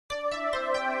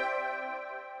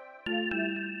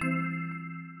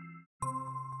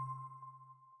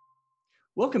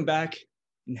Welcome back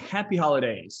and happy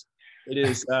holidays. It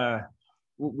is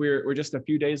we're just a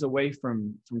few days away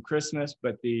from Christmas,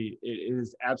 but it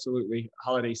is absolutely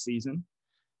holiday season.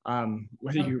 No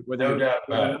doubt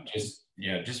about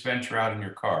it. Just venture out in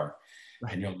your car,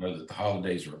 Right. and you'll know that the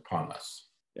holidays are upon us.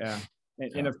 Yeah,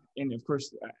 and, So, and of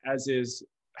course, as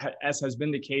has been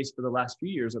the case for the last few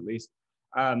years at least,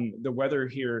 the weather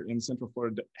here in Central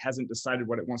Florida hasn't decided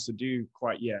what it wants to do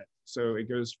quite yet. So it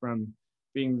goes from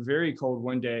being very cold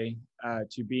one day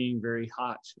to being very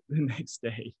hot the next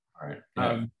day. all right.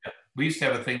 Yeah. We used to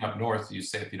have a thing up north. You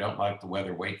say if you don't like the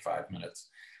weather, wait 5 minutes.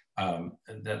 And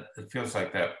that it feels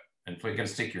like that. And if you're going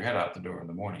to stick your head out the door in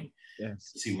the morning,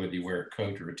 Yes. see whether you wear a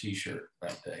coat or a t-shirt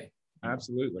that day.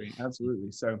 Absolutely,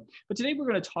 absolutely. So, but today we're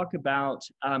going to talk about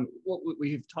what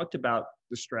we've talked about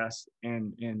the stress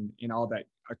and all that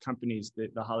accompanies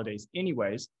the holidays,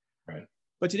 anyways. Right.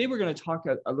 But today we're going to talk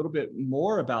a little bit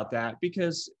more about that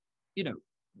because,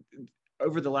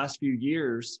 over the last few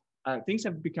years, things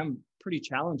have become pretty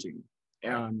challenging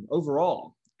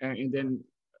overall. And then,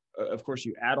 of course,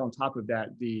 you add on top of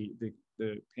that the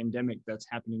pandemic that's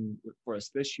happening for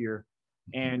us this year,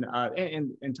 and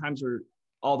times are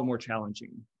all the more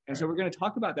challenging. And so we're going to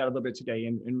talk about that a little bit today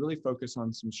and really focus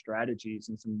on some strategies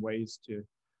and some ways to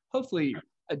hopefully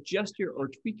adjust or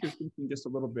tweak your thinking just a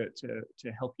little bit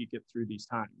to help you get through these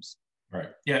times. Right.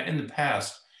 Yeah. In the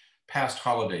past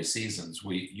holiday seasons,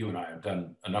 you and I have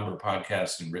done a number of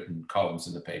podcasts and written columns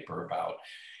in the paper about,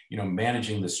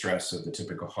 managing the stress of the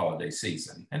typical holiday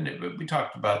season. And we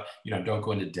talked about, don't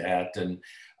go into debt. And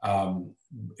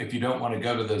if you don't want to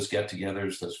go to those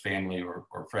get-togethers, those family or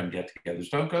friend get-togethers,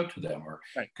 don't go to them or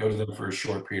go to them for a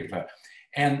short period of time.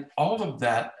 And all of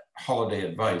that holiday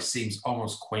advice seems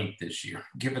almost quaint this year,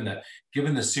 given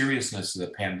the seriousness of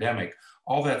the pandemic.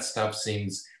 All that stuff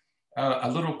seems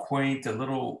a little quaint, a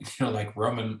little, like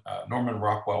Norman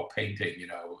Rockwell painting,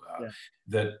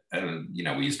 that,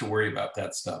 we used to worry about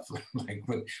that stuff, like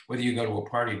whether you go to a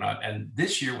party or not. And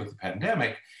this year with the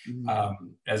pandemic,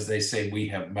 as they say, we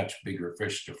have much bigger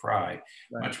fish to fry,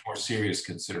 much more serious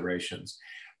considerations.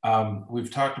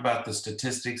 We've talked about the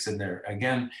statistics, and there,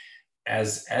 again,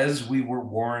 as we were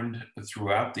warned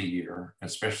throughout the year,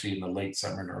 especially in the late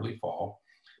summer and early fall,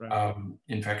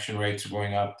 infection rates are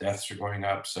going up, deaths are going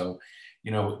up. So,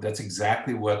 that's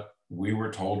exactly what we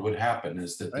were told would happen,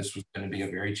 is that this was going to be a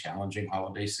very challenging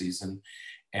holiday season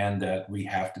and that we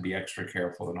have to be extra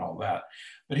careful and all that.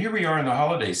 But here we are in the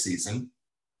holiday season,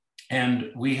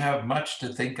 and we have much to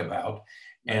think about.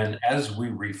 And as we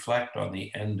reflect on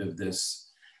the end of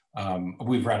this,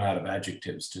 we've run out of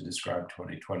adjectives to describe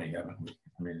 2020, haven't we?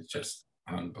 I mean, it's just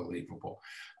unbelievable.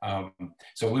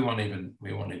 So we won't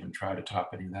even try to top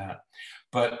any of that.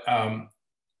 But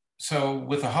so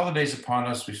with the holidays upon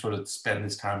us, we sort of spend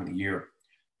this time of the year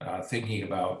thinking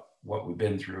about what we've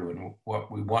been through and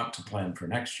what we want to plan for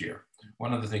next year.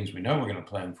 One of the things we know we're going to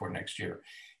plan for next year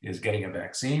is getting a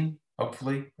vaccine.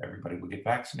 Hopefully everybody will get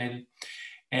vaccinated.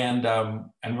 And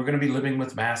we're going to be living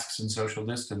with masks and social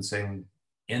distancing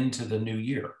into the new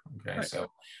year. Okay. So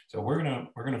we're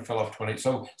gonna fill off 20.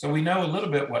 So we know a little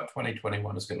bit what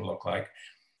 2021 is going to look like.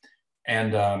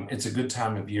 And it's a good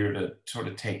time of year to sort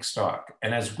of take stock.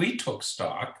 And as we took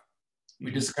stock,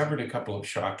 we discovered a couple of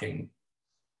shocking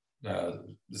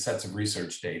sets of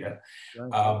research data.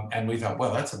 And we thought,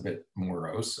 well, that's a bit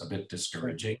morose, a bit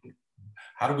discouraging.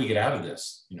 How do we get out of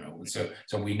this?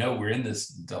 So we know we're in this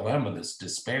dilemma, this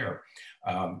despair,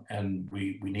 and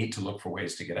we need to look for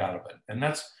ways to get out of it. And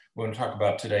that's what we're going to talk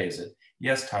about today, is that,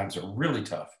 yes, times are really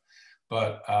tough,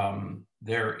 but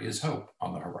there is hope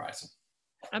on the horizon.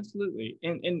 Absolutely.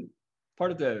 And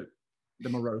part of the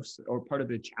morose, or part of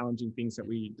the challenging things that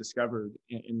we discovered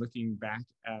in looking back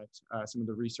at some of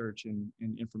the research and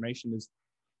information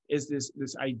is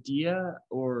this idea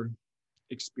or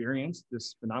experience,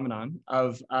 this phenomenon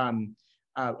of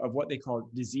what they call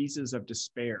diseases of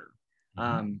despair,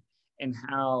 and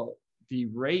how the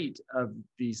rate of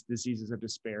these diseases of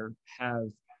despair have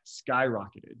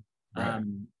skyrocketed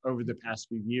over the past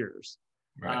few years.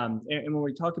 And when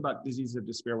we talk about diseases of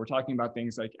despair, we're talking about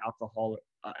things like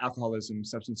alcoholism,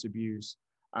 substance abuse,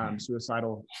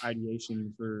 suicidal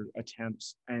ideation for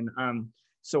attempts. And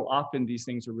so often these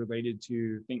things are related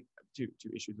to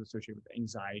issues associated with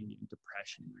anxiety and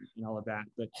depression and all of that.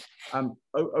 But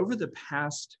over the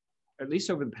past, at least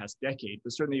over the past decade,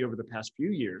 but certainly over the past few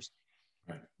years,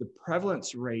 the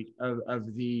prevalence rate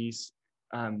of these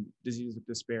diseases of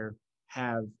despair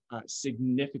have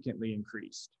significantly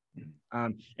increased.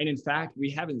 And in fact, we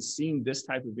haven't seen this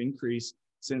type of increase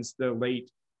since the late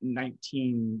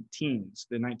 19 teens,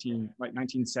 the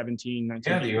 1917, Yeah, the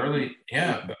 19. early,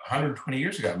 yeah, but 120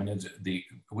 years ago. I mean,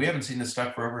 we haven't seen this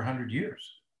stuff for over 100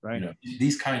 years. Right.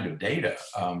 These kind of data,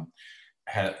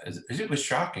 it was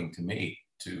shocking to me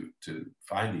to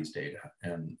find these data,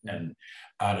 and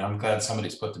I'm glad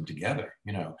somebody's put them together.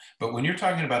 But when you're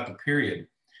talking about the period,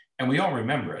 and we all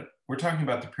remember it, we're talking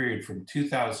about the period from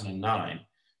 2009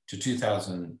 to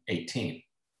 2018,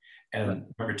 and Right.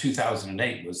 remember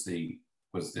 2008 was the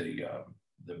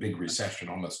big recession,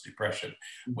 almost depression,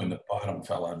 when the bottom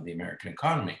fell out of the American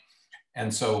economy.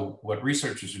 And so what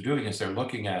researchers are doing is they're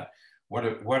looking at what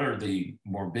are the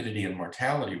morbidity and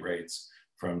mortality rates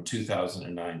from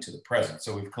 2009 to the present.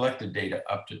 So we've collected data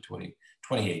up to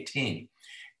 2018.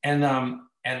 And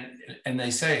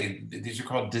they say these are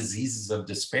called diseases of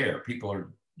despair. People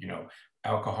are,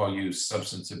 alcohol use,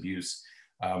 substance abuse,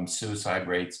 suicide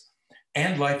rates,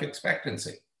 and life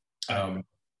expectancy.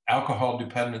 Alcohol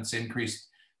dependence increased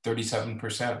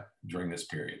 37% during this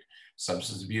period.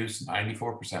 Substance abuse,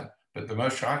 94%. But the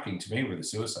most shocking to me were the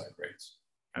suicide rates.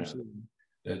 Absolutely.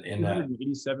 In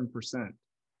 287%.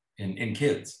 In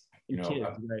kids, Kids,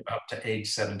 up to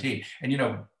age 17.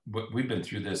 And, we've been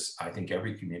through this. I think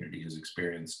every community has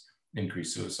experienced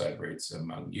increased suicide rates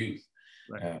among youth.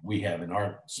 Right. We have in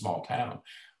our small town.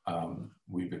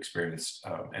 We've experienced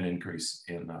an increase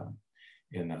in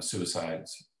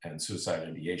suicides and suicide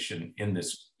ideation in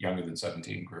this younger than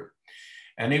 17 group.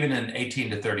 And even in 18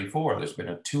 to 34, there's been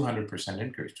a 200%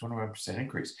 increase, 21%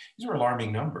 increase. These are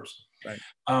alarming numbers. Right.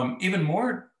 Even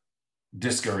more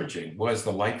discouraging was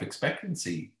the life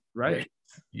expectancy rate.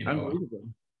 Unbelievable.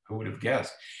 Who would have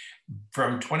guessed?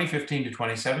 From 2015 to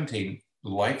 2017,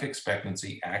 life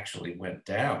expectancy actually went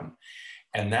down.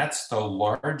 And that's the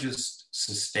largest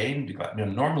sustained decline. Now,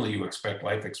 normally you expect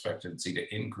life expectancy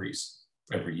to increase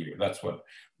every year. That's what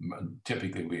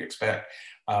typically we expect.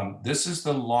 This is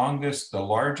the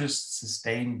largest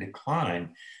sustained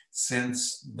decline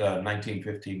since the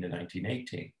 1915 to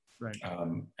 1918. Right.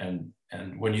 And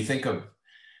when you think of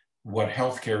what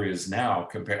healthcare is now,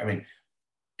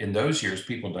 in those years,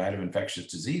 people died of infectious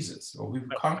diseases. Well, we've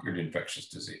conquered infectious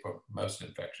disease, or most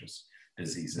infectious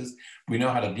diseases. We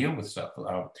know how to deal with stuff. The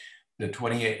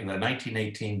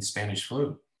 1918 Spanish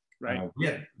flu. Right.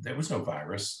 There was no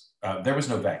virus. There was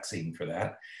no vaccine for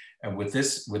that. And with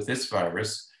this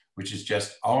virus, which is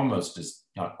just almost as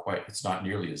it's not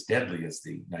nearly as deadly as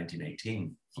the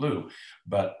 1918 flu,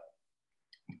 but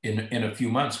in a few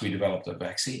months we developed a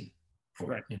vaccine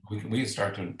for it. We can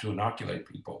start to inoculate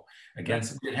people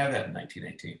against it. We didn't have that in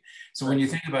 1918. So when you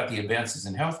think about the advances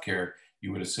in healthcare,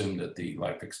 you would assume that the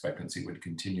life expectancy would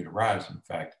continue to rise. In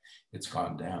fact, it's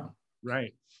gone down.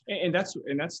 Right. And that's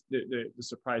the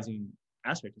surprising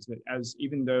aspect, is that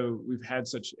even though we've had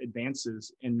such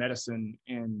advances in medicine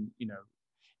and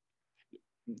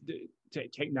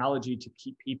technology to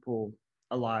keep people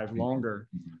alive longer,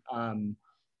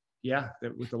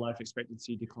 that with the life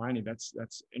expectancy declining, that's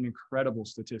an incredible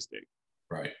statistic.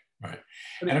 Right.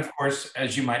 And of course,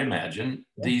 as you might imagine,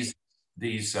 these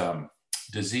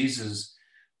diseases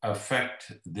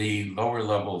affect the lower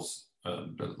levels,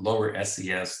 the lower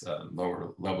SES,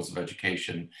 lower levels of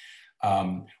education.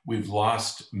 We've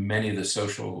lost many of the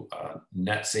social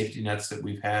safety nets that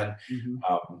we've had.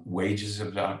 Wages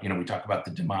have, we talk about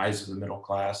the demise of the middle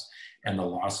class and the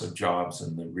loss of jobs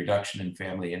and the reduction in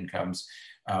family incomes.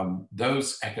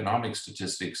 Those economic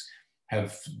statistics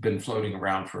have been floating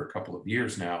around for a couple of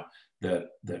years now, that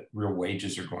real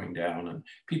wages are going down and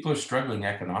people are struggling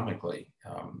economically,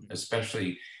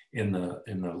 especially in the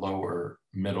lower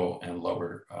middle and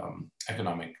lower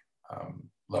economic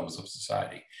levels of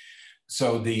society.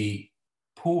 So the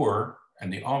poor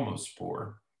and the almost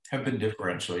poor have been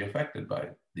differentially affected by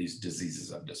these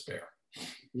diseases of despair.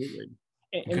 Absolutely.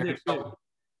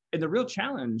 And the real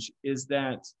challenge is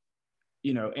that,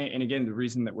 and again, the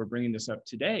reason that we're bringing this up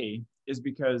today is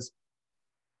because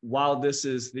while this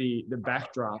is the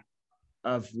backdrop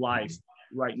of life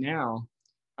right now,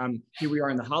 here we are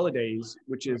in the holidays,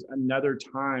 which is another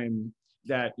time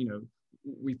that,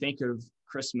 we think of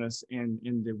Christmas and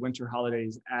in the winter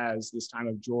holidays as this time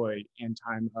of joy and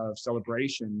time of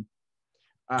celebration.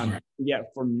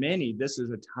 Yet for many, this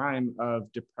is a time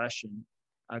of depression,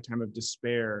 a time of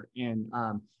despair. And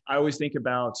I always think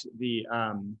about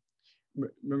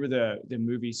remember the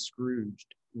movie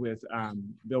Scrooged with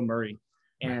Bill Murray.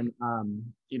 And,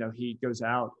 he goes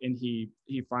out and he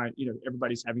finds,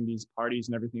 everybody's having these parties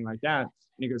and everything like that. And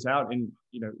he goes out and,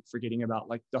 forgetting about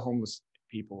like the homeless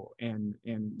people and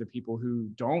the people who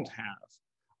don't have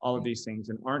all of these things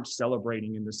and aren't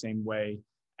celebrating in the same way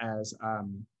as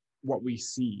what we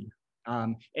see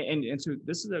And so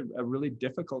this is a really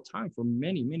difficult time for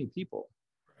many people.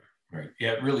 Right.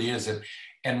 Yeah, it really is.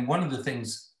 And one of the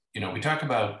things, we talk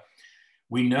about,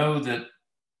 we know that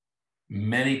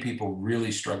many people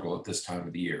really struggle at this time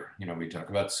of the year. We talk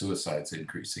about suicides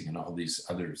increasing and all these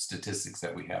other statistics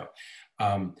that we have.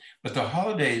 But the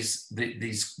holidays,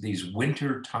 these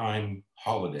winter time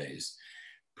holidays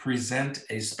present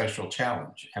a special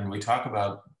challenge. And we talk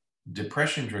about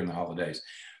depression during the holidays,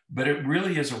 but it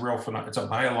really is a real phenomenon. It's a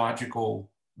biological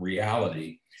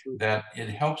reality that it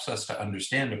helps us to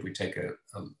understand if we take a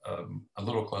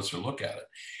little closer look at it.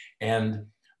 And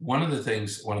one of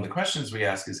the questions we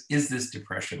ask is this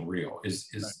depression real?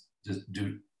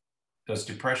 Does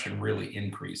depression really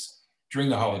increase during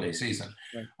the holiday season?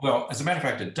 Right. Well, as a matter of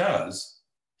fact, it does,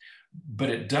 but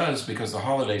it does because the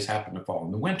holidays happen to fall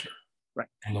in the winter. Right.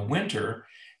 And the winter,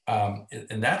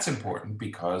 and that's important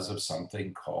because of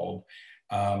something called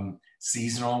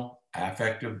seasonal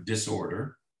affective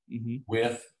disorder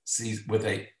with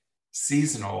a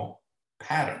seasonal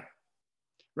pattern.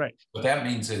 Right. What that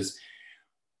means is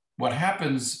what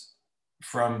happens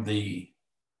from the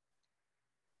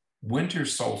winter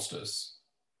solstice,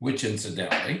 which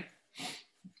incidentally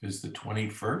is the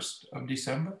 21st of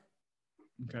December.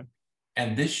 Okay.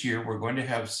 And this year we're going to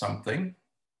have something,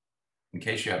 in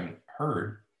case you haven't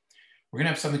heard, we're going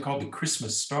to have something called the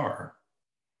Christmas star.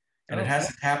 And it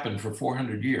hasn't happened for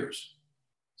 400 years.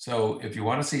 So if you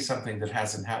want to see something that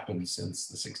hasn't happened since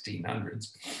the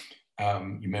 1600s,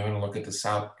 you may want to look at the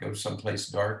south, go someplace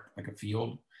dark, like a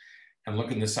field, and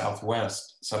look in the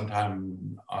southwest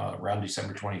sometime around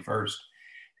December 21st,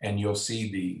 and you'll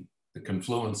see the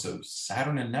confluence of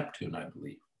Saturn and Neptune, I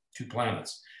believe, two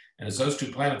planets. And as those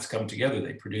two planets come together,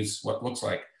 they produce what looks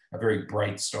like a very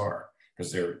bright star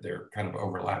because they're kind of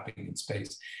overlapping in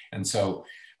space. And so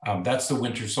that's the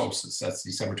winter solstice. That's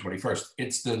December 21st.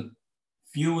 It's the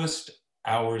fewest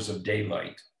hours of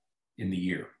daylight in the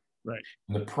year. Right.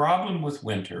 And the problem with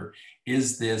winter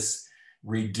is this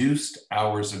reduced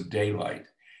hours of daylight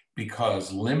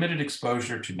because limited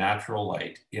exposure to natural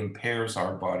light impairs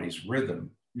our body's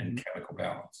rhythm and chemical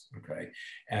balance. Okay.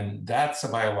 And that's a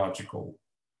biological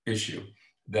issue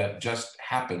that just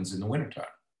happens in the wintertime.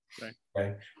 Right.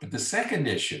 Okay. But the second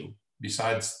issue,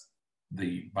 besides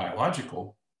the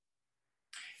biological,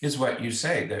 is what you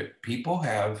say, that people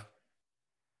have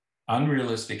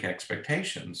unrealistic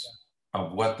expectations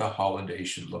of what the holiday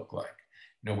should look like.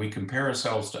 We compare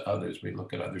ourselves to others. We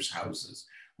look at others' houses.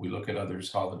 We look at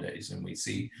others' holidays, and we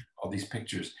see all these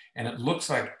pictures. And it looks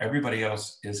like everybody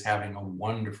else is having a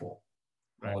wonderful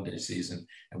holiday season,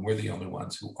 and we're the only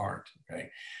ones who aren't. Okay.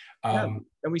 And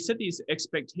we set these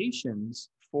expectations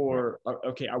for,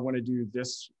 okay, I want to do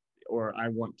this, or I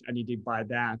need to buy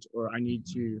that, or I need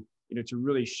to, to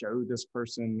really show this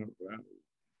person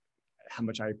how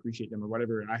much I appreciate them, or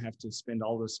whatever. I have to spend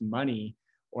all this money,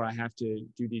 or I have to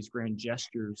do these grand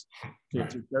gestures to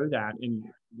show that. And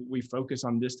we focus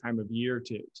on this time of year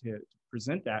to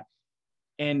present that.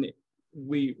 And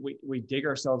we dig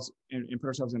ourselves and put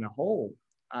ourselves in a hole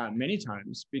many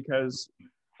times because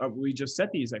we just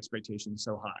set these expectations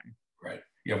so high. Right.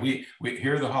 Yeah, we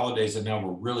here are the holidays, and now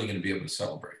we're really going to be able to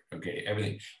celebrate. Okay,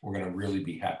 everything, we're going to really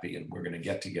be happy, and we're going to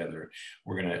get together.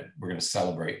 We're going to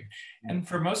celebrate. And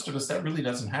for most of us, that really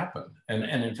doesn't happen. And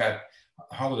in fact,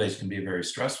 holidays can be a very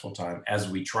stressful time as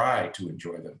we try to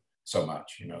enjoy them so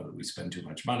much. That we spend too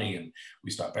much money, and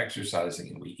we stop exercising,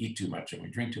 and we eat too much, and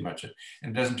we drink too much, and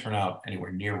it doesn't turn out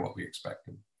anywhere near what we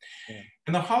expected. Yeah.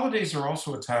 And the holidays are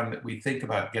also a time that we think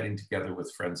about getting together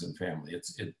with friends and family.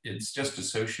 It's just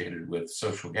associated with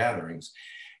social gatherings.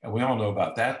 And we all know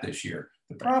about that this year.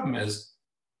 The problem is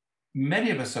many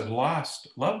of us have lost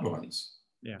loved ones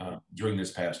during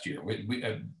this past year.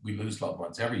 We lose loved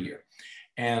ones every year.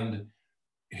 And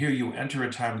here you enter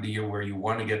a time of the year where you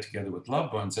want to get together with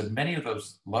loved ones, and many of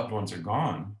those loved ones are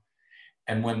gone.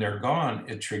 And when they're gone,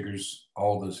 it triggers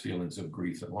all those feelings of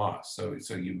grief and loss.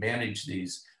 So you manage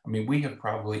these. I mean, we have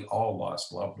probably all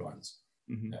lost loved ones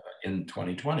in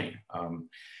 2020.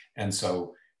 And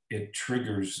so it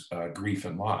triggers grief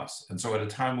and loss. And so at a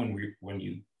time when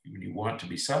you want to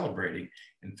be celebrating,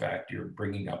 in fact, you're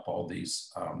bringing up all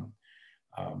these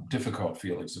difficult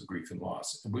feelings of grief and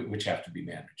loss, which have to be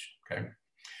managed, okay?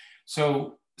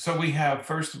 So we have,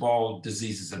 first of all,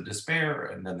 diseases of despair,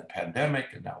 and then the pandemic,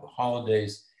 and now the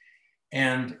holidays.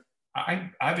 And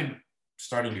I've been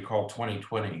starting to call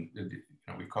 2020,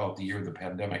 we call it the year of the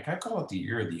pandemic. I call it the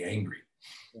year of the angry.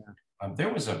 Yeah.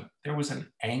 There was an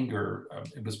anger.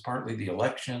 It was partly the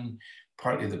election,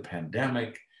 partly the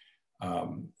pandemic. A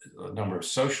number of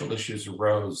social issues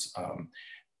arose.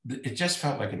 It just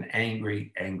felt like an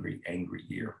angry, angry, angry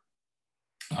year.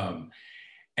 Um,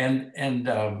 and and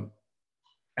um,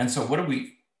 and so what do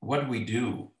we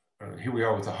do? Here we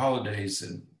are with the holidays,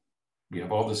 and we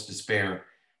have all this despair.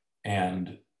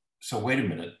 And so, wait a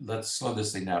minute, let's slow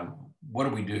this thing down. What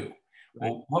do we do? Right.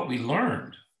 Well, what we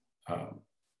learned um,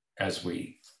 as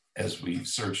we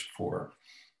searched for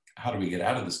how do we get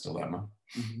out of this dilemma,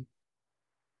 Mm-hmm.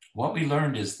 what we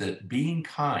learned is that being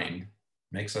kind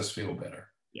makes us feel better.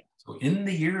 Yeah. So, in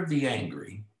the year of the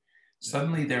angry,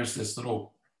 suddenly there's this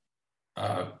little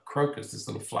crocus, this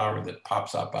little flower that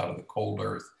pops up out of the cold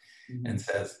earth Mm-hmm. and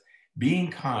says, being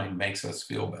kind makes us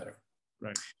feel better.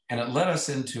 Right. And it led us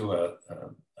into a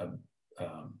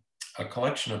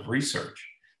collection of research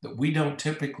that we don't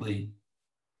typically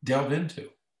delve into.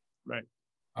 Right.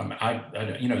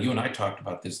 You and I talked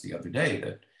about this the other day,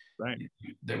 that Right.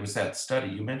 there was that study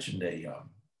you mentioned. It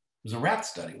was a rat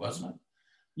study, wasn't it?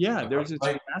 Yeah, there's this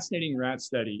Like, fascinating rat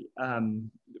study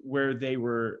where they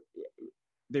were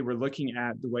looking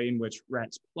at the way in which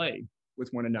rats play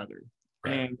with one another.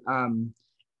 right. And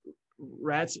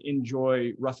rats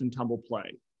enjoy rough and tumble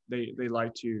play. They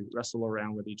like to wrestle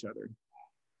around with each other.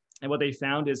 And what they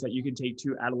found is that you can take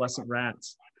two adolescent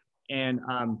rats, and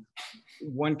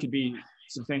one could be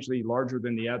substantially larger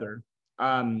than the other,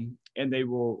 and they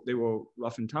will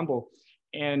rough and tumble.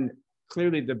 And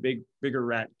clearly, the bigger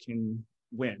rat can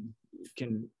win,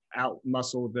 can out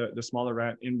muscle the smaller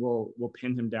rat, and will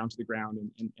pin him down to the ground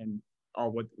and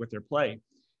all with their play.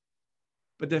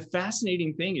 But the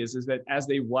fascinating thing is that as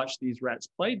they watch these rats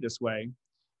play this way,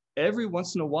 every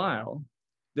once in a while,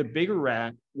 the bigger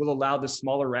rat will allow the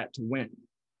smaller rat to win.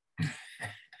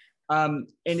 And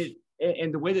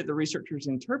the way that the researchers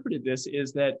interpreted this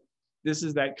is that this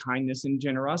is that kindness and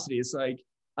generosity. It's like,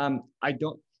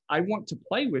 I want to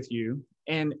play with you.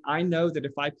 And I know that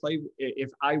if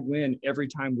I win every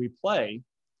time we play,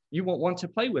 you won't want to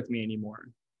play with me anymore.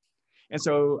 And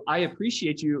so I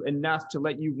appreciate you enough to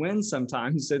let you win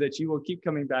sometimes so that you will keep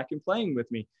coming back and playing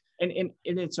with me. And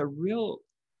it's a real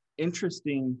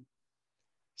interesting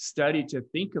study to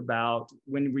think about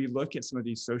when we look at some of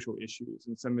these social issues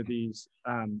and some of these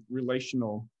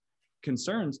relational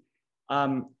concerns,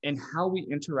 and how we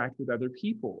interact with other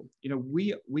people.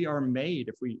 We are made,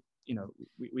 if we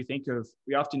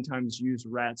oftentimes use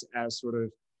rats as sort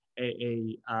of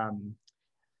a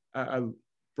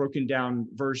broken down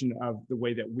version of the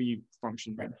way that we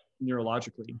function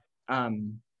neurologically.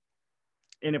 And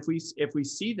if we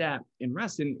see that in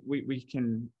rats, then we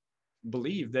can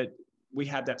believe that we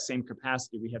have that same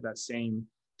capacity, we have that same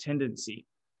tendency.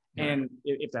 Right. And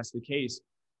if that's the case,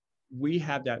 we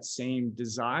have that same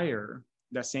desire,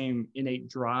 that same innate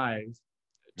drive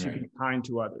to be kind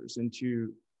to others and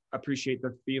to appreciate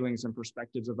the feelings and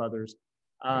perspectives of others,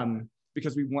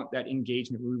 because we want that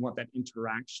engagement, we want that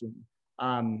interaction.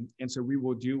 And so we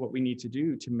will do what we need to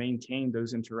do to maintain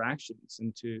those interactions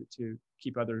and to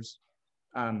keep others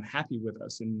happy with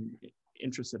us and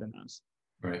interested in us.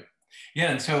 Right.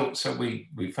 Yeah. And so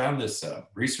we found this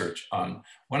research on,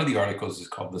 one of the articles is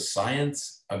called The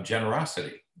Science of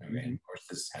Generosity. Okay. Mm-hmm. Of course,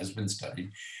 this has been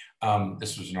studied.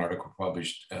 This was an article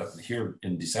published here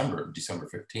in December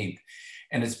 15th.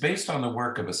 And it's based on the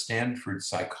work of a Stanford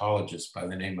psychologist by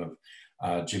the name of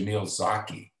Jamil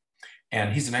Zaki.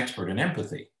 And he's an expert in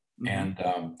empathy.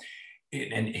 Mm-hmm.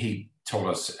 And he told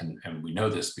us, and we know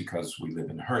this because we live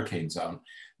in a hurricane zone,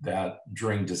 that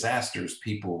during disasters,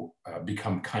 people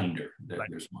become kinder.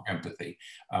 There's more empathy.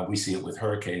 We see it with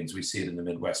hurricanes. We see it in the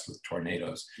Midwest with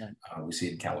tornadoes. Right. We see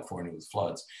it in California with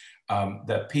floods,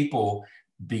 that people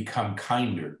become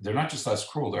kinder. They're not just less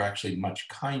cruel, they're actually much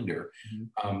kinder.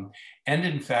 Mm-hmm. And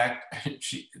in fact,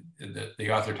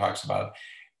 the author talks about,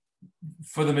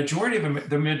 for the majority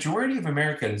of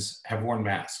Americans have worn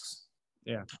masks.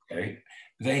 Yeah. Okay.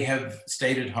 They have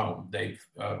stayed at home. They've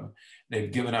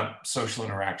given up social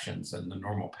interactions and the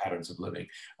normal patterns of living.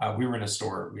 We were in a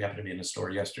store. We happened to be in a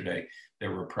store yesterday.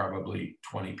 There were probably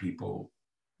 20 people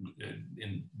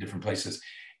in different places,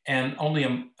 and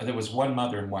only there was one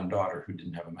mother and one daughter who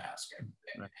didn't have a mask.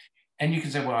 Right. And you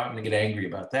can say, "Well, I'm going to get angry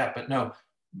about that," but no.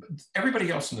 Everybody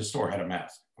else in the store had a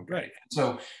mask. Okay. Right.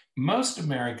 So most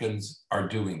Americans are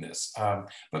doing this,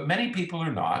 but many people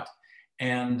are not.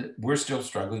 And we're still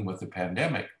struggling with the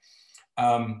pandemic.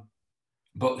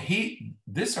 But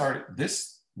this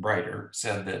writer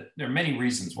said that there are many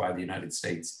reasons why the United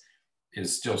States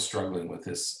is still struggling with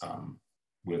this,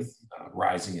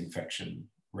 rising infection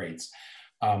rates.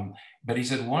 But he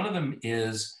said one of them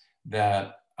is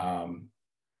that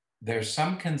there's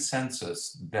some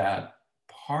consensus that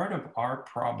part of our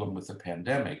problem with the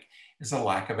pandemic is a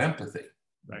lack of empathy.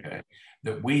 Right. Okay?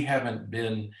 That we haven't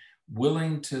been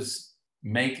willing to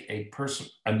make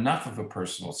enough of a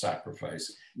personal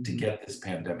sacrifice to Mhm. get this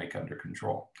pandemic under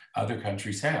control. Other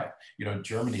countries have. You know,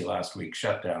 Germany last week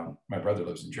shut down. My brother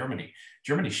lives in Germany.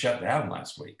 Germany shut down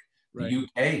last week. The Right.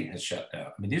 UK has shut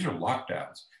down. I mean, these are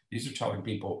lockdowns. These are telling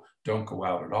people don't go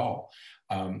out at all.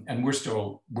 And we're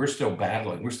still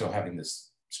battling. We're still having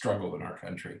this struggle in our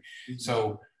country.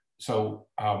 Mhm. So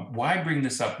why bring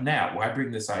this up now? Why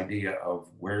bring this idea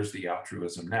of where's the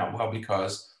altruism now? Well,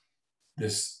 because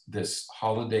this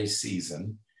holiday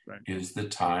season Right. is the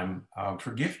time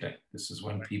for gifting. This is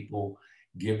when Right. people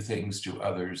give things to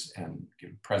others and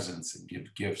give presents and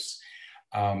give gifts.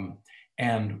 Um,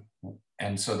 and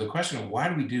and so the question of why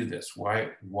do we do this?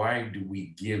 Why do we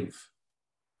give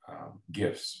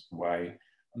gifts? Mhm.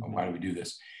 Why do we do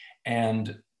this?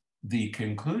 And the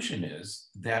conclusion is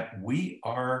that we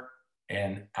are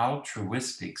an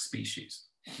altruistic species,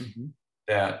 Mhm.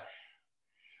 that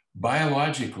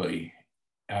biologically,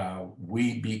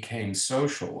 we became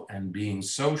social, and being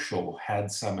social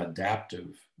had some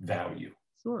adaptive value.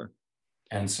 Sure.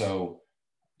 And so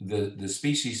the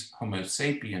species Homo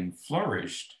sapien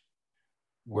flourished,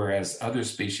 whereas other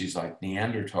species like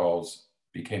Neanderthals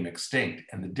became extinct.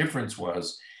 And the difference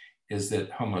is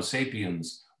that Homo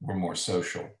sapiens were more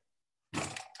social.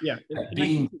 Yeah. And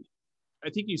Being, I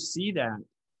think you see that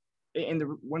in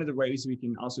one of the ways we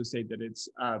can also say that it's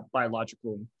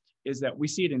biological is that we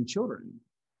see it in children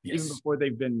even yes. before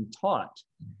they've been taught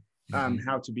Mhm.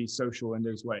 how to be social in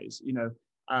those ways.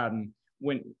 Um,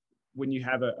 when you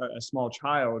have a small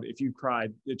child, if you cry,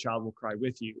 the child will cry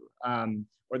with you,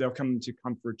 or they'll come to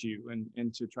comfort you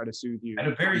and to try to soothe you. At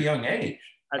a very young age.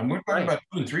 And we're talking Right, about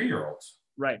 2 and 3-year-olds.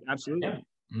 right, Yeah. absolutely.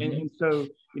 And, Mhm. and so,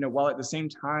 while at the same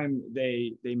time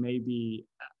they may be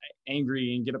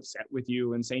angry and get upset with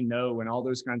you and say no and all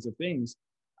those kinds of things,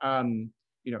 um,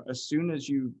 as soon as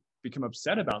you become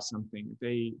upset about something,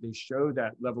 they show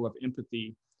that level of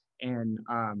empathy and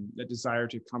that desire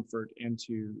to comfort and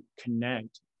to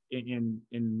connect in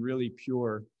really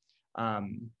pure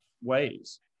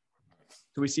ways.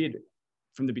 So we see it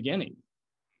from the beginning.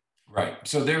 Right.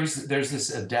 So there's this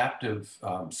adaptive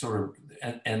sort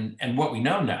of, and what we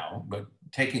know now, but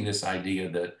taking this idea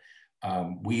that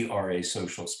we are a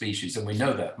social species, and we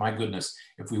know that. My goodness,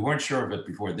 if we weren't sure of it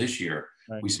before this year,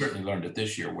 Right. we certainly learned it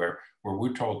this year, where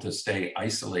we're told to stay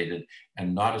isolated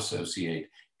and not associate.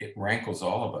 It rankles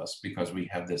all of us because we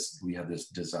have this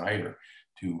desire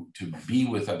to be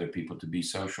with other people, to be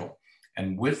social,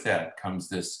 and with that comes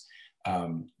this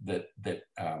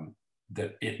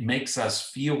that it makes us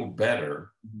feel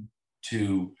better Mhm.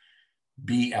 to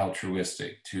be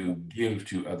altruistic, to give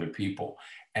to other people.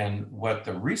 And what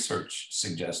the research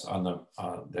suggests on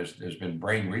there's been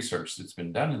brain research that's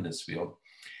been done in this field.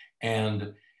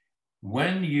 And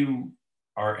when you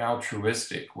are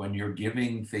altruistic, when you're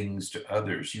giving things to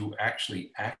others, you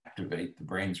actually activate the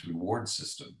brain's reward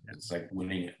system. It's like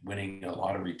winning a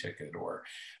lottery ticket, or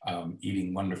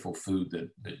eating wonderful food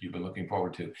that you've been looking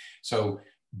forward to. So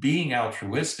being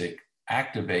altruistic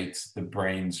activates the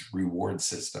brain's reward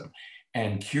system.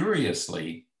 And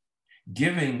curiously,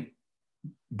 getting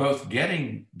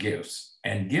gifts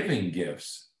and giving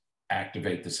gifts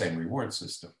activate the same reward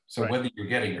system. So Right. whether you're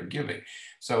getting or giving.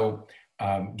 So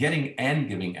getting and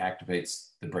giving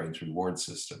activates the brain's reward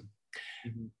system.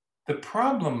 Mhm. The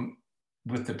problem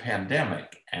with the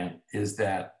pandemic is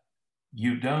that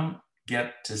you don't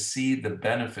get to see the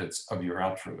benefits of your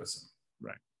altruism.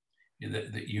 Right.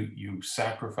 That you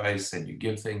sacrifice and you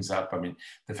give things up. I mean,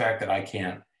 the fact that I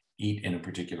can't eat in a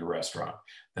particular restaurant,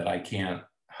 that I can't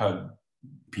hug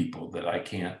people, that I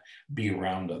can't be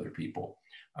around other people.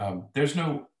 There's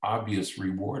no obvious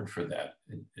reward for that.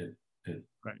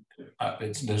 Right.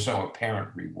 There's no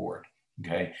apparent reward.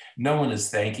 Okay, no one is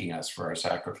thanking us for our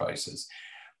sacrifices,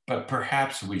 but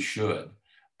perhaps we should.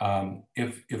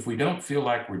 If we don't feel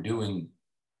like we're doing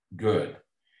good,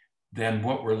 then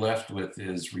what we're left with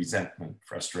is resentment,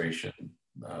 frustration.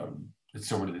 It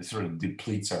sort of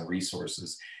depletes our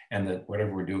resources, and that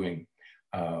whatever we're doing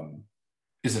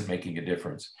isn't making a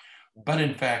difference. But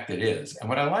in fact, it is. And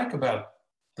what I like about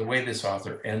the way this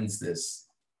author ends this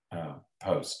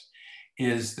post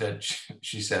is that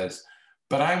she says,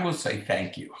 but I will say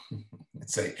thank you.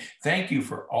 Say thank you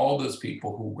for all those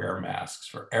people who wear masks,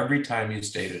 for every time you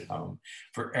stayed at home,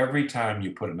 for every time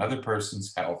you put another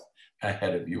person's health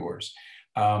ahead of yours.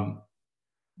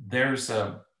 There's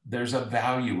a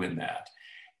value in that.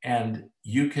 And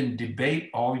you can debate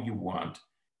all you want.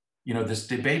 This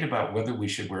debate about whether we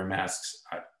should wear masks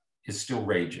is still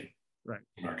raging Right.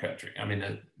 in our country. I mean,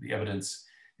 the evidence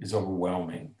is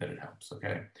overwhelming that it helps,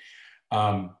 okay?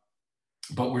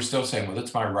 But we're still saying, well,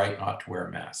 it's my right not to wear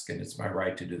a mask, and it's my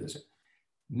right to do this.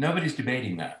 Nobody's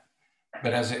debating that.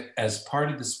 But as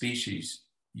part of the species,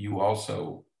 you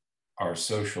also are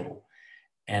social,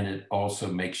 and it also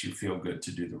makes you feel good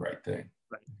to do the right thing.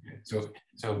 Right.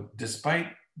 So despite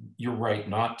your right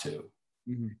not to,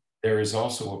 Mm-hmm. there is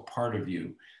also a part of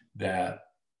you that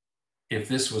if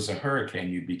this was a hurricane,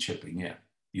 you'd be chipping in.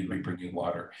 You'd be bringing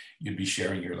water. You'd be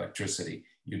sharing your electricity.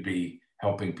 You'd be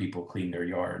helping people clean their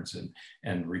yards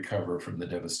and recover from the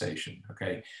devastation.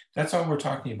 Okay, that's all we're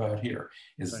talking about here.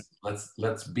 Is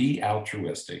let's be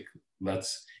altruistic.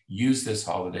 Let's use this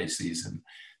holiday season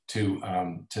to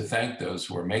thank those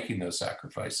who are making those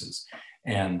sacrifices.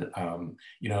 And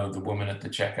you know, the woman at the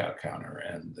checkout counter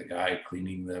and the guy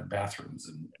cleaning the bathrooms,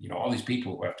 and you know, all these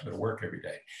people who have to go to work every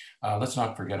day. Let's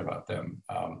not forget about them.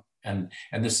 And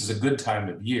this is a good time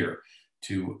of year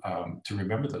to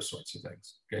remember those sorts of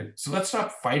things. Okay, so let's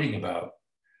stop fighting about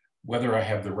whether I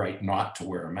have the right not to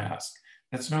wear a mask.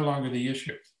 That's no longer the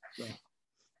issue. Right.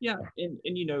 Yeah, and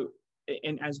you know,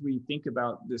 and as we think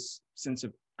about this sense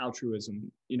of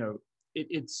altruism, you know,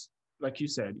 it's like you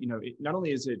said, you know, not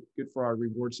only is it good for our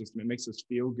reward system, it makes us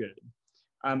feel good,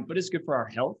 but it's good for our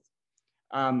health.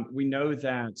 We know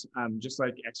that just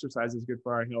like exercise is good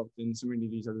for our health, and so many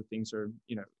of these other things are,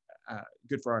 you know,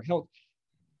 good for our health.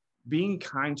 Being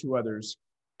kind to others,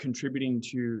 contributing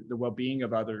to the well-being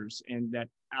of others, and that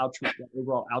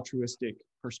overall altruistic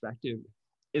perspective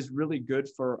is really good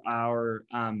for our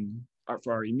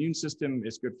immune system.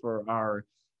 It's good for our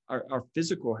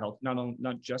physical health,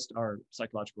 not just our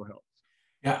psychological health.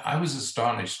 Yeah, I was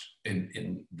astonished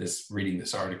in reading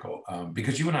this article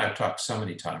because you and I have talked so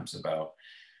many times about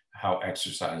how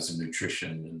exercise and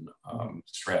nutrition and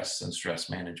stress and stress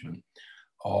management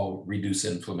all reduce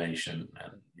inflammation,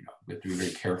 and you know, we have to be very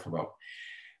careful about.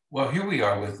 Well, here we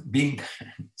are with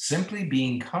simply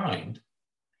being kind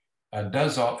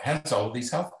has all of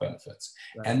these health benefits.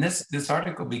 Right. And this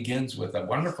article begins with a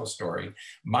wonderful story.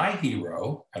 My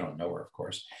hero, I don't know her, of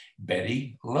course,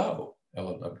 Betty Lowe,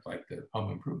 like the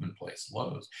home improvement place,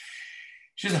 Lowe's.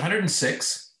 She's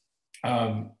 106,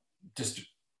 just a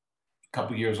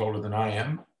couple years older than I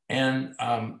am. And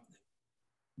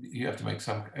you have to make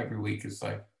some every week. Is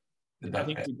like, I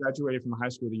think she graduated from high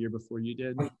school the year before you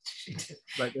did. She did.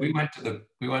 Right. We went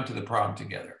to the prom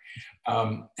together.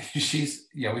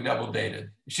 We double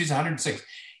dated. She's 106.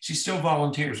 She still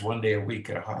volunteers one day a week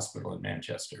at a hospital in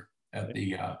Manchester. I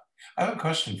have a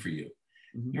question for you.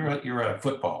 Mm-hmm. You're a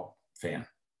football fan.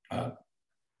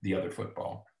 The other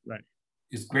football. Right.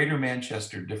 Is Greater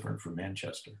Manchester different from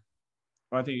Manchester?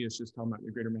 Well, I think it's just talking about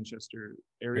the Greater Manchester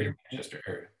area. Greater Manchester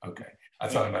area. Okay. I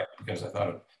thought about it because I thought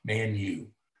of Man U.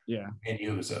 Yeah. Man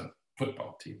U is a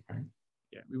football team, right?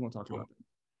 Yeah, we won't talk about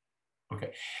that.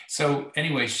 Okay. So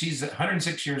anyway, she's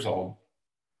 106 years old.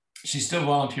 She still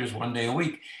volunteers one day a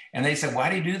week. And they said, why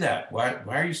do you do that? Why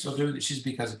are you still doing it? She's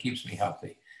because it keeps me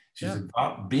healthy. She's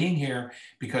about being here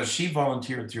because she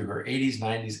volunteered through her 80s,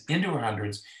 90s, into her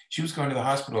hundreds. She was going to the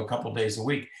hospital a couple of days a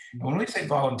week. And when we say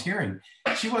volunteering,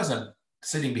 she wasn't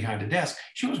sitting behind a desk.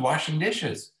 She was washing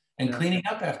dishes and cleaning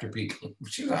up after people.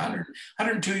 She was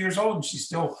 102 years old, and she's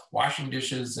still washing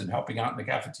dishes and helping out in the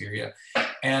cafeteria.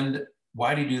 And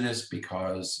why do you do this?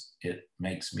 Because it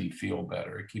makes me feel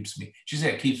better. She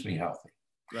said, it keeps me healthy.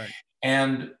 Right.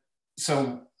 And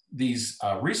so these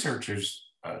researchers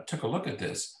took a look at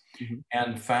this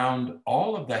and found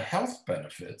all of the health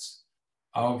benefits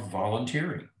of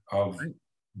volunteering, of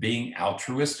being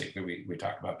altruistic. We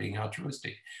talk about being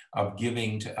altruistic, of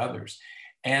giving to others.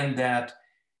 And that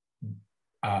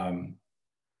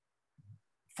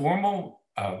formal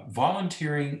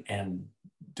volunteering and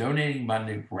donating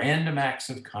money, random acts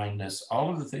of kindness, all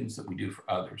of the things that we do for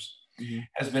others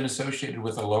has been associated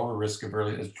with a lower risk of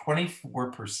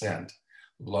 24%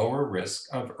 lower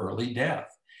risk of early death.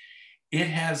 It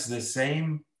has the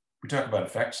same, we talk about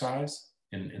effect size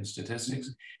in statistics,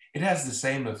 it has the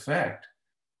same effect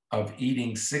of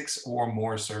eating 6 or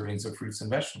more servings of fruits and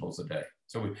vegetables a day.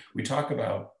 So we talk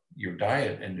about your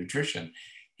diet and nutrition.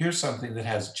 Here's something that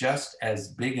has just as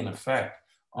big an effect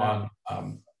on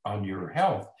your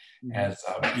health as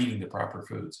eating the proper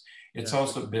foods. It's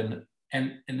also been,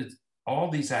 and it's, all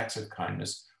these acts of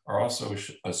kindness are also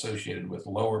associated with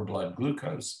lower blood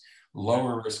glucose,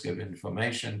 lower risk of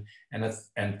inflammation, and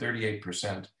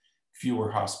 38%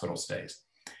 fewer hospital stays.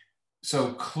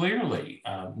 So clearly,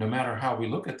 no matter how we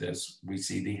look at this, we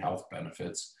see the health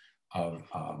benefits of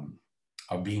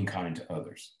being kind to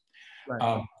others.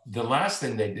 Right. The last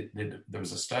thing they did, there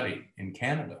was a study in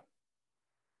Canada,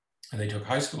 and they took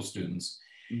high school students,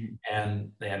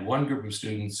 and they had one group of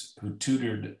students who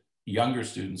tutored younger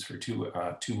students for 2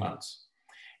 months.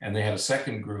 And they had a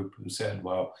second group who said,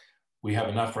 well, we have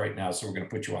enough right now, so we're going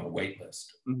to put you on the wait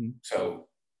list. Mm-hmm. So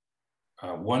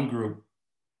one group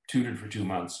tutored for 2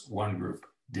 months, one group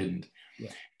didn't.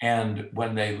 Yeah. And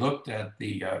when they looked at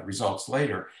the results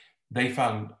later, they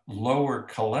found lower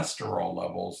cholesterol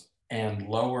levels and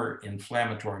lower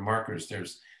inflammatory markers.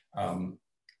 There's some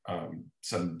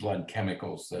blood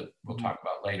chemicals that we'll talk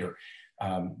about later.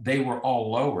 They were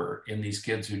all lower in these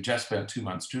kids who just spent 2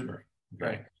 months tutoring.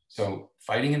 Okay, so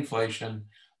fighting inflation,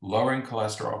 lowering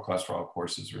cholesterol. Cholesterol, of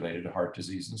course, is related to heart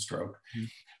disease and stroke. Mm-hmm.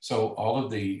 So all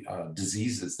of the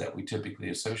diseases that we typically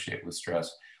associate with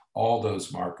stress, all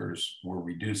those markers were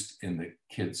reduced in the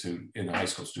kids in the high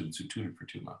school students who tutored for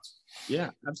 2 months. Yeah,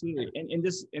 absolutely. And in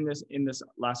this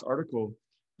last article,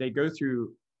 they go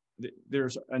through.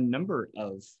 There's a number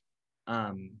of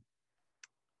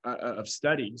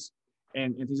studies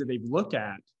and things that they've looked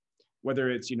at,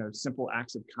 whether it's simple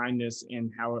acts of kindness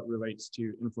and how it relates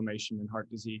to inflammation and heart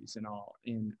disease and all,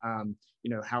 and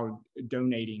how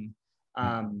donating.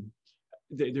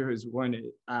 There was one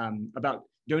about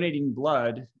donating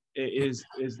blood is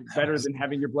better than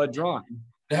having your blood drawn.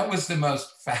 That was the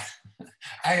most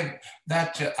I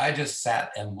just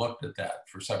sat and looked at that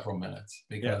for several minutes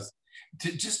because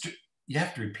you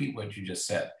have to repeat what you just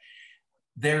said.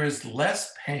 There is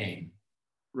less pain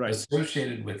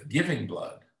associated with giving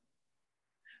blood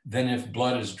than if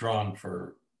blood is drawn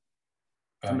for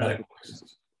medical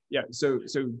reasons. Yeah, so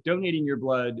donating your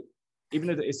blood, even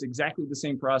if it's exactly the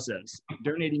same process,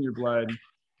 donating your blood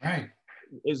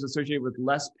is associated with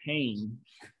less pain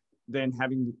than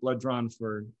having blood drawn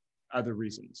for other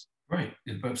reasons. Right,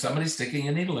 but somebody's sticking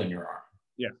a needle in your arm.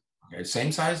 Yeah. Okay,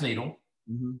 same size needle,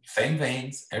 same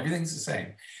veins, everything's the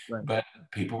same. Right. But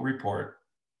people report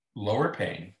lower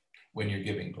pain when you're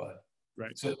giving blood.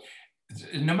 Right. So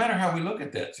no matter how we look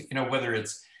at this, whether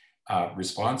it's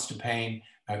response to pain,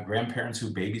 grandparents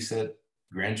who babysit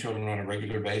grandchildren on a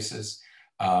regular basis,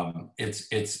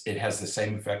 it has the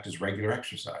same effect as regular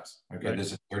exercise. Okay, right.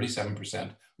 There's a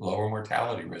 37% lower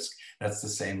mortality risk. That's the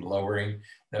same lowering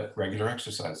that regular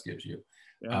exercise gives you.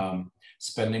 Yeah.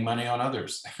 Spending money on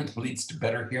others leads to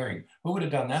better hearing. Who would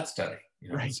have done that study?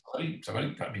 Right.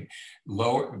 Somebody. I mean,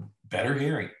 better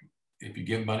hearing if you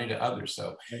give money to others.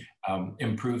 So,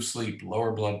 improved sleep,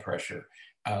 lower blood pressure.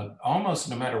 Almost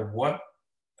no matter what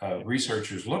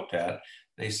researchers looked at,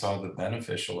 they saw the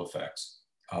beneficial effects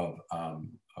of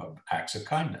acts of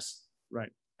kindness.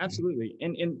 Right. Absolutely.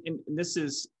 And this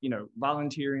is,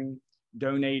 volunteering,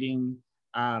 donating,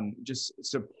 just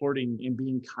supporting and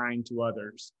being kind to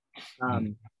others.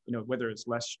 Whether it's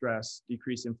less stress,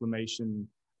 decreased inflammation,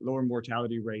 lower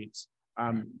mortality rates,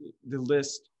 the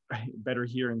list, better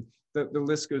hearing, the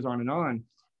list goes on.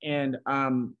 And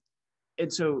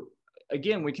so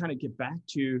again, we kind of get back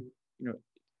to,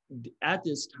 at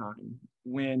this time,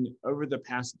 when over the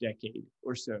past decade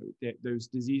or so, those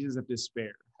diseases of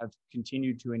despair have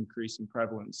continued to increase in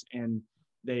prevalence, and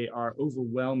they are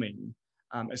overwhelming,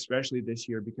 especially this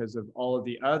year because of all of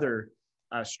the other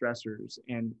stressors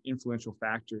and influential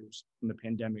factors from the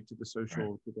pandemic to the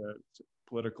social, to the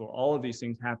political, all of these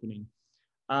things happening.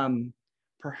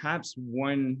 Perhaps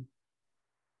one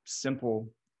simple,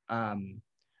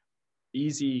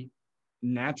 easy,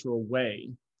 natural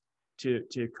way to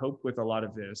cope with a lot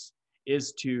of this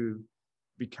is to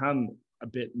become a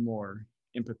bit more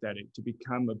empathetic, to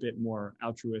become a bit more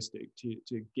altruistic, to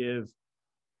give,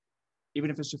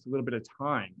 even if it's just a little bit of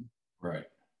time,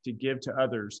 to give to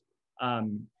others,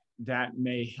 that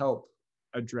may help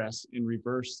address and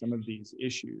reverse some of these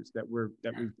issues that we've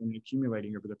been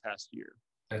accumulating over the past year.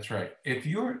 That's right. If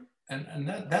you're, and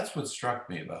that's what struck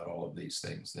me about all of these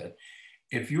things, that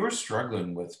if you're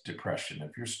struggling with depression,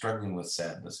 if you're struggling with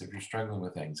sadness, if you're struggling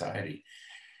with anxiety,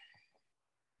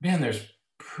 man, there's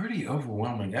pretty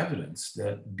overwhelming evidence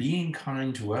that being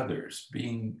kind to others,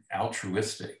 being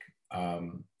altruistic,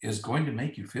 is going to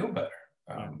make you feel better.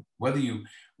 I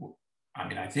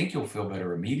think you'll feel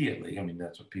better immediately. I mean,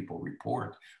 that's what people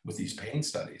report with these pain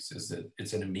studies, is that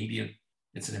it's an immediate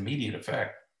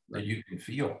effect that you can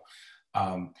feel.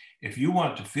 If you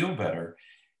want to feel better,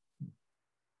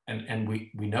 and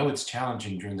we know it's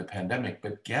challenging during the pandemic,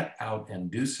 but get out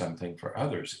and do something for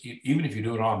others. Even if you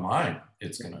do it online,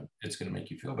 it's gonna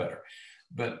make you feel better.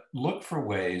 But look for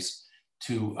ways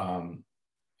to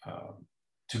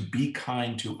be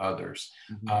kind to others.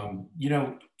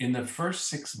 In the first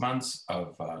 6 months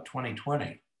of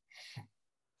 2020,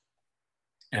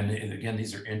 and again,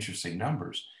 these are interesting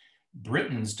numbers,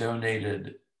 Britons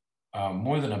donated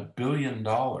more than $1 billion,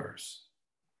 $1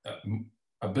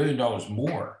 billion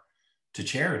more to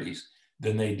charities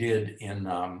than they did in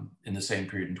the same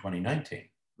period in 2019.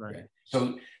 Right.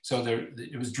 So there,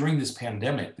 it was during this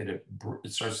pandemic that it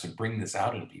starts to bring this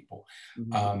out in people.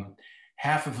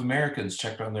 Half of Americans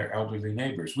checked on their elderly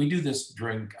neighbors. We do this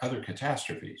during other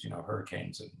catastrophes,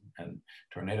 hurricanes and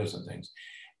tornadoes and things.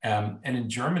 And in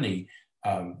Germany,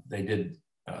 they did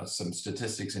some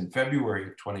statistics in February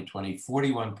of 2020.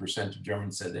 41% of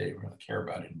Germans said they didn't really care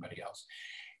about anybody else.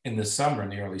 In the summer, in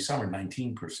the early summer,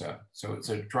 19%. So it's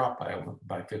a drop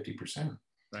by 50%.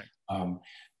 Right.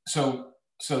 So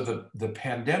the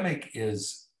pandemic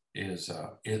is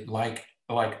like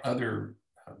other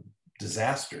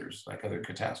disasters, like other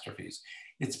catastrophes.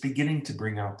 It's beginning to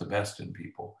bring out the best in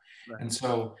people. Right. And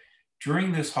so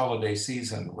during this holiday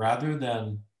season, rather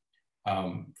than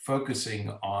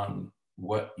focusing on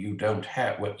what you don't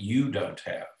have, what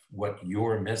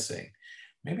you're missing,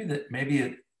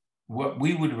 what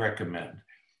we would recommend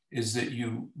is that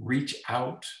you reach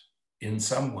out in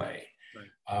some way.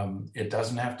 Right. It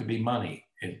doesn't have to be money.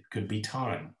 It could be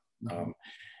time,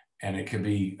 and it could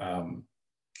be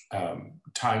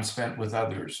time spent with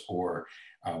others, or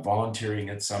volunteering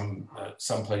at some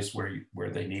place where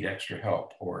they need extra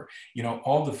help, or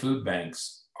all the food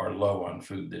banks are low on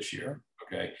food this year.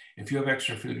 Okay, if you have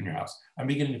extra food in your house, I'm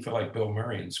beginning to feel like Bill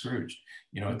Murray in Scrooge.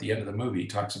 At the end of the movie, he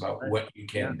talks about what you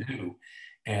can do,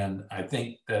 and I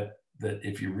think that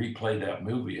if you replay that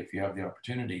movie, if you have the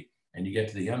opportunity and you get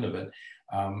to the end of it,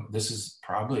 this is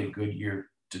probably a good year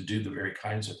to do the very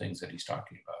kinds of things that he's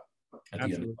talking about at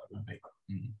the end of the movie.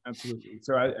 Absolutely.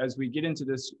 So as we get into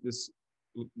this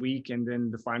week and then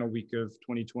the final week of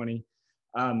 2020,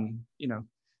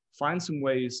 find some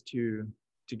ways to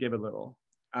give a little.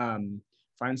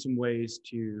 Find some ways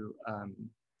to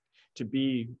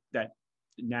be that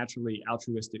naturally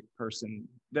altruistic person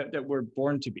that we're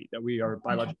born to be, that we are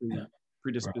biologically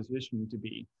predispositioned to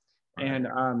be, and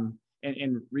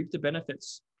reap the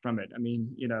benefits from it. I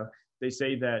mean, they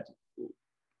say that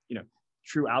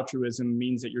true altruism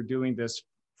means that you're doing this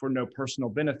for no personal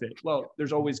benefit. Well,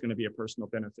 there's always going to be a personal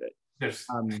benefit. You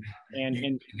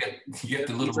get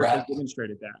the little rat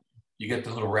demonstrated that. You get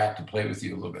the little rat to play with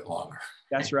you a little bit longer.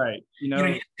 That's right.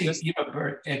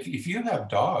 If you have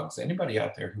dogs, anybody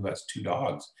out there who has two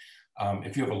dogs,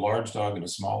 if you have a large dog and a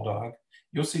small dog,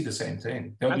 you'll see the same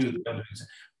thing. They'll do.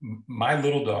 My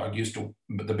little dog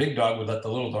the big dog would let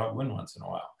the little dog win once in a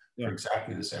while for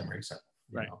exactly the same reason.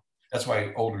 Right. That's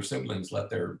why older siblings let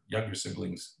their younger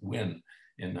siblings win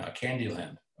in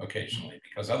Candyland occasionally,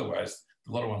 because otherwise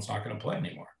the little one's not going to play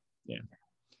anymore. Yeah.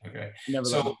 Okay.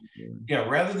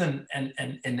 Rather than and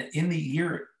in the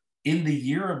year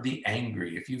of the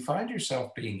angry, if you find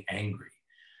yourself being angry,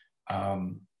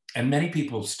 and many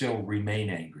people still remain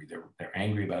angry. They're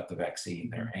angry about the vaccine.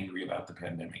 They're angry about the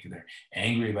pandemic. They're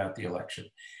angry about the election.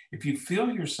 If you feel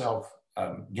yourself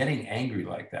getting angry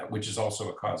like that, which is also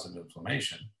a cause of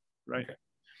inflammation, right?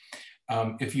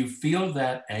 Okay. If you feel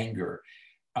that anger,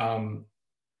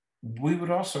 we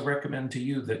would also recommend to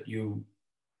you that you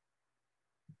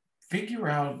figure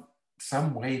out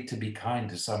some way to be kind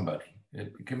to somebody.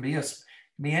 It can be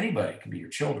anybody. It can be your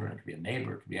children. It can be a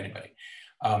neighbor. It can be anybody.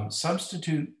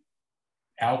 Substitute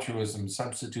altruism,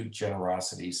 substitute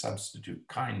generosity, substitute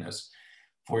kindness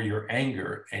for your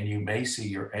anger, and you may see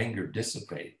your anger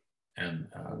dissipate and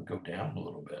go down a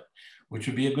little bit, which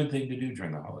would be a good thing to do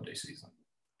during the holiday season.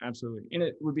 Absolutely. And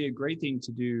it would be a great thing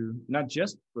to do, not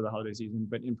just for the holiday season,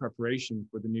 but in preparation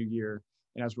for the new year.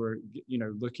 And as we're,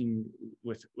 looking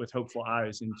with hopeful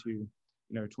eyes into,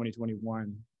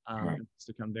 2021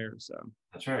 to come there. So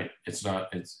that's right. It's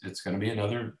going to be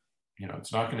another,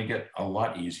 it's not going to get a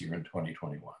lot easier in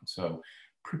 2021. So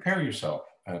prepare yourself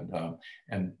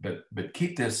but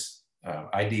keep this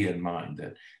idea in mind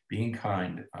that being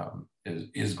kind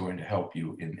is going to help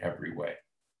you in every way.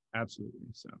 Absolutely.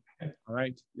 So, okay. All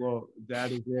right. Well,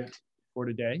 that is it for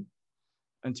today.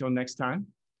 Until next time,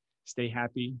 stay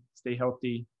happy, stay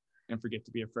healthy, and forget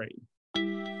to be afraid.